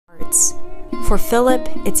roots. For Philip,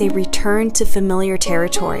 it's a return to familiar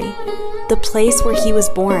territory, the place where he was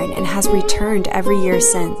born and has returned every year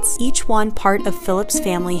since, each one part of Philip's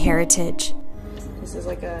family heritage. This is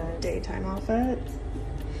like a daytime outfit.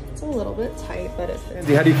 It's a little bit tight, but it fits.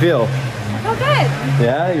 How do you feel? I feel good.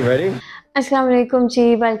 Yeah, you ready? अस्सलाम वालेकुम जी,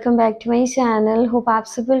 welcome back to my channel. Hope आप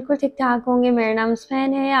सब बिल्कुल ठीक ठाक होंगे। मेरा नाम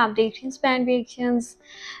स्पैन है, आप देख रहे हैं स्पैन रिएक्शंस।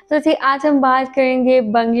 तो जी आज हम बात करेंगे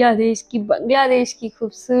बांग्लादेश की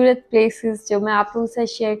खूबसूरत प्लेसेस जो मैं आप लोगों से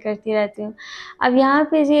शेयर करती रहती हूँ। अब यहाँ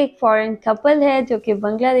पे जी एक फ़ॉरेन कपल है जो कि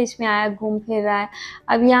बांग्लादेश में आया, घूम फिर रहा है।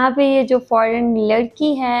 अब यहाँ पे ये जो फ़ॉरेन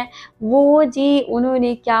लड़की है वो जी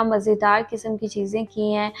उन्होंने क्या मज़ेदार किस्म की चीज़ें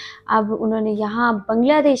की हैं। अब उन्होंने यहाँ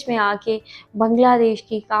बांग्लादेश में आके बांग्लादेश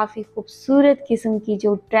की काफ़ी खूबसूरत किस्म की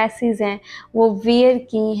जो ड्रेसेस हैं वो वेयर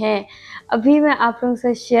की हैं। अभी मैं आप लोगों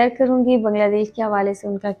से शेयर करूँगी बांग्लादेश के हवाले से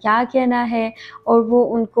उनका क्या कहना है और वो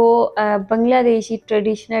उनको बांग्लादेशी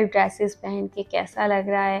ट्रेडिशनल ड्रेसेस पहन के कैसा लग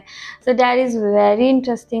रहा है। So that is very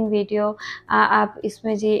interesting video. आप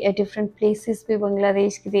इसमें जी डिफरेंट प्लेसेस भी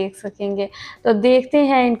बांग्लादेश की देख सकेंगे। तो देखते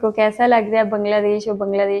हैं इनको कैसा लग रहा है बांग्लादेश और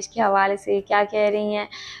बांग्लादेश के हवाले से क्या कह रही हैं।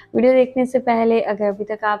 वीडियो देखने से पहले अगर अभी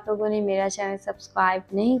तक आप लोगों ने मेरा चैनल सब्सक्राइब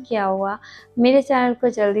नहीं किया हुआ, मेरे चैनल को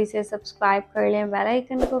जल्दी से सब्सक्राइब कर लें, बेल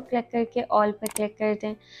आइकन को क्लिक करके ऑल पर क्लिक कर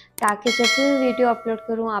दें ताकि जब भी वीडियो अपलोड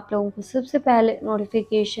करूं आप लोगों को सबसे पहले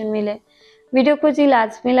नोटिफिकेशन मिले। वीडियो को जी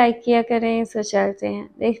लाजमी लाइक किया करें। सो चलते हैं,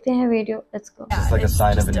 देखते हैं video. Let's go. It's like a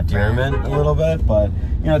sign of endearment a little bit, but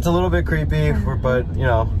you know, it's a little bit creepy, but you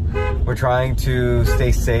know, we're trying to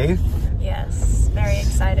stay safe. Yes, very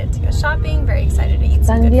excited to go shopping, very excited to eat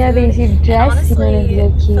some good Bangladeshi food. dress Honestly,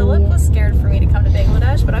 Philip was scared for me to come to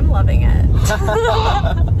Bangladesh, but I'm loving it.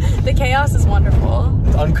 The chaos is wonderful.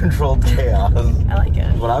 It's uncontrolled chaos. I like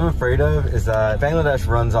it. What I'm afraid of is that Bangladesh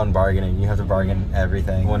runs on bargaining. You have to bargain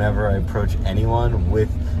everything. Whenever I approach anyone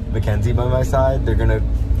with Mackenzie by my side, they're gonna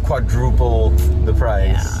quadruple the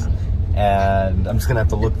price. Yeah. And I'm just gonna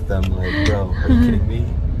have to look at them like, bro, are you kidding me?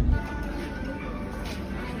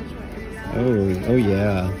 Oh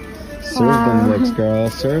yeah. Serve them looks, girl.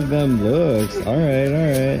 Serve them looks. All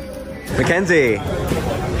right. Mackenzie,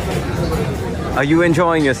 are you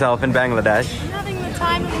enjoying yourself in Bangladesh? I'm having the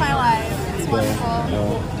time of my life. It's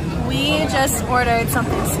wonderful. We just ordered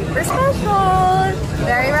something super special.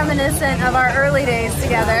 Very reminiscent of our early days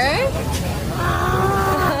together.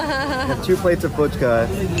 2 plates of fuchka.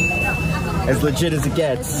 As legit as it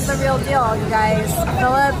gets. This is the real deal, you guys.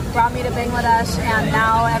 Philip brought me to Bangladesh and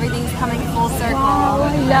now everything's coming full circle. Wow,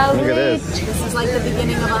 I love Look at it. this. Is like the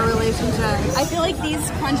beginning of our relationship. I feel like these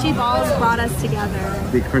crunchy balls brought us together.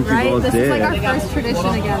 The crunchy right? balls This did. is like our first tradition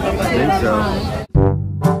together. I think so.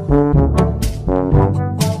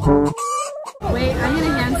 Wait, I'm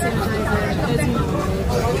gonna hand sanitizer.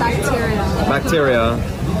 Bacteria.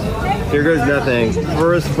 Here goes nothing.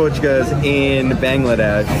 First fuchkas in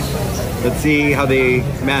Bangladesh. Let's see how they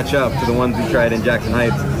match up to the ones we tried in Jackson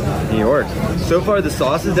Heights, New York. So far, the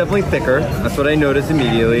sauce is definitely thicker. That's what I noticed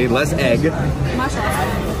immediately. Less egg. Oh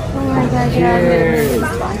my god, Cheers.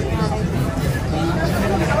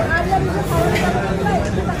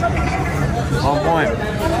 On point.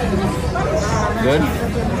 Good?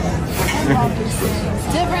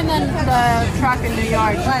 It's different than the truck in New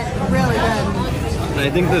York, but really good. I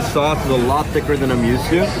think the sauce is a lot thicker than I'm used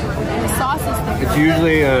to. The sauce is thicker. It's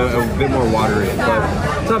usually a bit more watery, but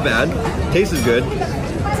it's not bad. Taste is good.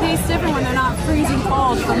 It tastes different when they're not freezing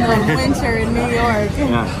cold from the winter in New York.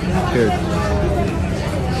 Yeah, cheers.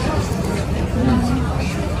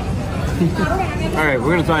 All right,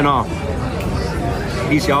 we're gonna sign off.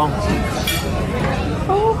 Peace, y'all.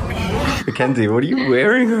 Mackenzie, what are you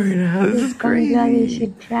wearing right now? This is crazy. Bangladeshi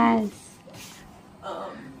dress.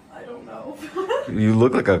 I don't know. You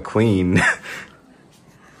look like a queen.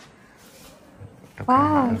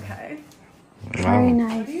 Wow. Okay. Very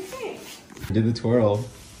nice. What do you think? Did the twirl.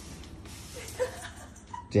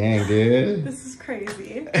 Dang, dude. This is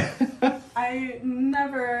crazy. I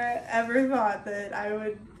never ever thought that I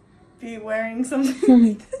would be wearing something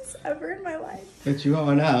like this ever in my life. But you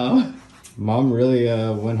are now. Mom really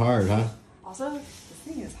went hard, huh? Also, this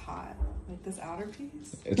thing is hot. Like this outer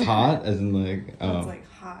piece. It's hot, as in like, oh. It's like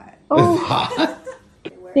hot. Oh, It's hot?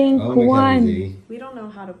 pink Oh, one. Mackenzie. We don't know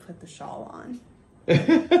how to put the shawl on.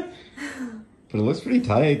 But it looks pretty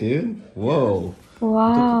tight, dude. Whoa.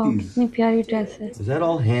 Wow, Look at these. कितनी प्यारी dress है। Is that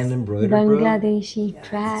all hand embroidered, bro? Bangladeshi Yeah,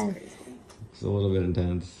 dress. it's crazy. It's a little bit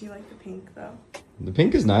intense. Do you like the pink though? The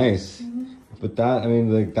pink is nice. But that, I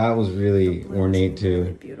mean, like, that was really Blue is ornate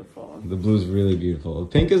really too. beautiful. The blue's really beautiful.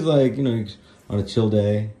 The pink is like, you know, on a chill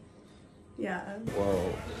day. Yeah. Whoa.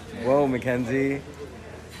 Whoa, Mackenzie.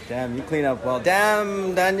 Damn, you clean up well.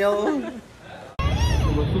 Damn, Daniel.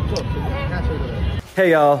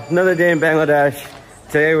 Hey y'all, another day in Bangladesh.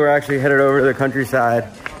 Today we're actually headed over to the countryside.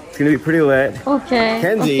 It's gonna be pretty lit. Okay.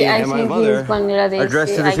 Kenzie okay, and my mother are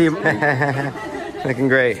dressed to the team. Looking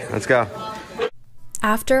great. Let's go.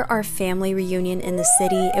 After our family reunion in the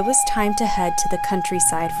city, it was time to head to the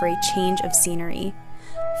countryside for a change of scenery.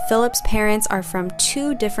 Philip's parents are from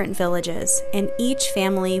 2 different villages, and each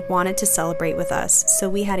family wanted to celebrate with us, so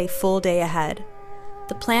we had a full day ahead.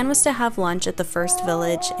 The plan was to have lunch at the first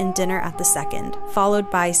village and dinner at the second, followed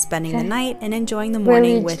by spending the night and enjoying the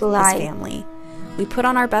morning with his family. We put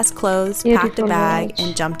on our best clothes, packed a bag,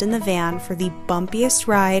 and jumped in the van for the bumpiest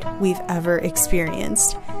ride we've ever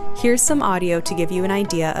experienced. Here's some audio to give you an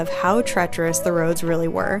idea of how treacherous the roads really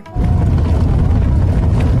were.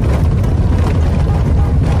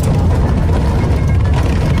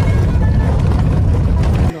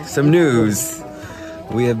 Some news.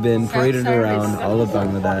 We have been paraded around all of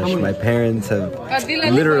Bangladesh. My parents have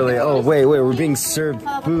literally, oh wait, we're being served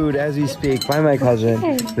food as we speak by my cousin.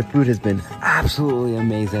 The food has been absolutely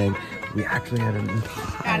amazing. We actually had an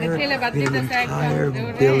entire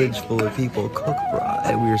village full of people cook for us,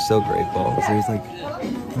 and we were so grateful. So there's like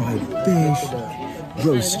fried fish,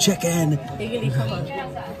 roast chicken.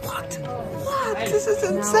 What? This is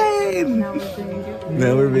insane!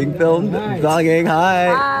 Now we're being filmed. Vlogging.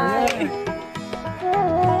 Hi.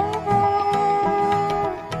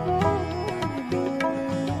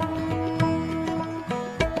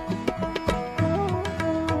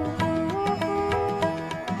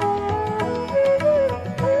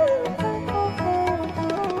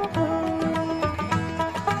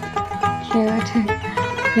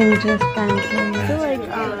 Pinterest painting. I feel like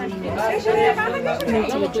need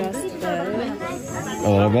to adjust this. A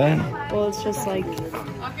little bit? Well, it's just like...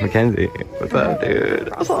 Mackenzie, what's up, dude?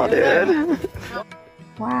 What's up, dude?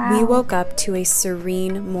 Wow. We woke up to a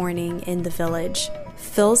serene morning in the village.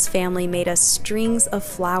 Phil's family made us strings of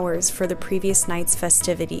flowers for the previous night's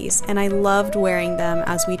festivities, and I loved wearing them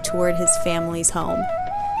as we toured his family's home.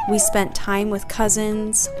 We spent time with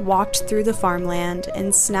cousins, walked through the farmland,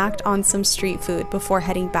 and snacked on some street food before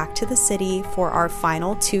heading back to the city for our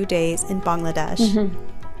final 2 days in Bangladesh.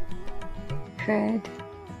 Good.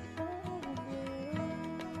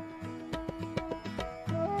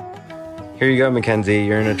 Here you go, Mackenzie.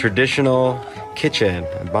 You're in a traditional kitchen,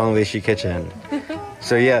 a Bangladeshi kitchen.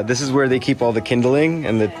 So yeah, this is where they keep all the kindling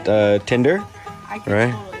and the tinder,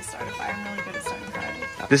 right? Totally start a fire. I'm really good at starting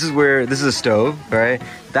fire. This is a stove, right?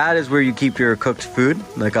 That is where you keep your cooked food,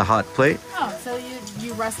 like a hot plate. Oh, so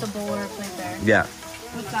you rest a bowl or a plate there. Yeah.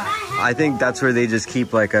 What's that? I think that's where they just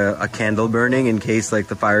keep like a candle burning in case like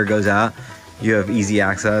the fire goes out. You have easy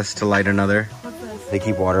access to light another. What's this? They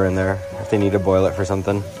keep water in there if they need to boil it for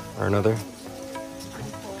something or another.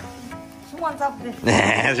 Who wants up this?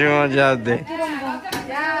 Yeah, Yeah,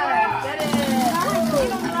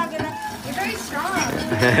 get it. You're very strong.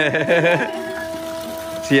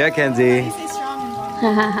 See ya, Kenzie. Say strong.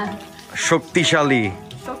 Shoktishali.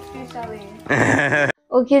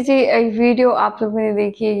 Okay जी, एक video आप लोगों ने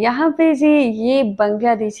देखी है। यहाँ पे जी ये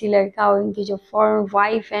बांग्लादेशी लड़का और इनकी जो फॉरेन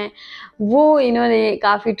वाइफ हैं वो इन्होंने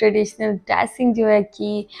काफ़ी ट्रेडिशनल ड्रेसिंग जो है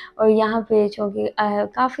की, और यहाँ पे चूँकि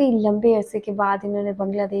काफ़ी लंबे अरसे के बाद इन्होंने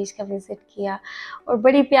बांग्लादेश का विज़िट किया और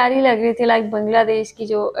बड़ी प्यारी लग रही थी। लाइक बांग्लादेश की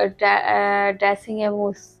जो ड्रेसिंग है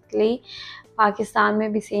मोस्टली पाकिस्तान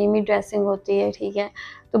में भी सेम ही ड्रेसिंग होती है, ठीक है।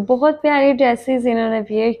 तो बहुत प्यारी ड्रेसेस इन्होंने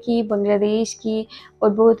वेयर की बांग्लादेश की और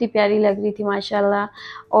बहुत ही प्यारी लग रही थी माशाल्लाह।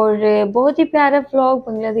 और बहुत ही प्यारा व्लॉग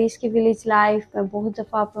बांग्लादेश की विलेज लाइफ मैं बहुत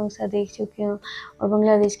दफ़ा आप लोगों के साथ देख चुकी हूँ। और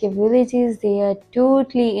बांग्लादेश के villages they are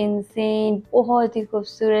totally insane, बहुत ही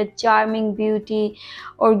खूबसूरत, चार्मिंग ब्यूटी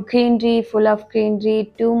और greenery, full of greenery,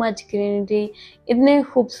 too much greenery. इतने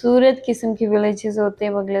खूबसूरत किस्म के विलेजेस होते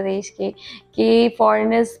हैं बांग्लादेश के कि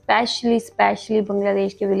फॉरेनर्स स्पेशली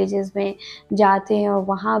बांग्लादेश के विलेजेस में जाते हैं और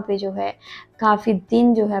वहाँ पे जो है काफ़ी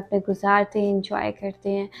दिन जो है अपने गुजारते हैं, इंजॉय करते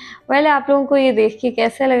हैं। वेल, आप लोगों को ये देख के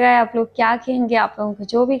कैसा लगा है, आप लोग क्या कहेंगे, आप लोगों को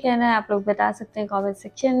जो भी कहना है आप लोग बता सकते हैं कमेंट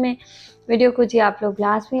सेक्शन में। वीडियो को जी आप लोग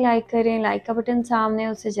लास्ट में लाइक करें, लाइक का बटन सामने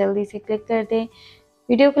उसे जल्दी से क्लिक कर दें।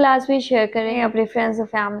 वीडियो को लास्ट में शेयर करें अपने फ्रेंड्स और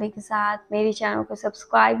फैमिली के साथ। मेरे चैनल को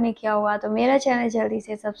सब्सक्राइब नहीं किया हुआ तो मेरा चैनल जल्दी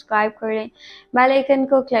से सब्सक्राइब कर लें, बेल आइकन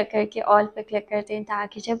को क्लिक करके ऑल पे क्लिक कर दें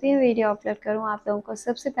ताकि जब भी वीडियो अपलोड करूं आप लोगों को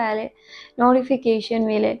सबसे पहले नोटिफिकेशन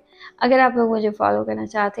मिले। अगर आप लोग मुझे फॉलो करना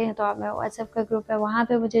चाहते हैं तो आप मेरा व्हाट्सएप का ग्रुप है, वहाँ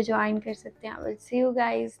पर मुझे ज्वाइन कर सकते हैं। I will see you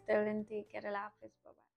guys, till then take care, अल्लाह हाफिज़।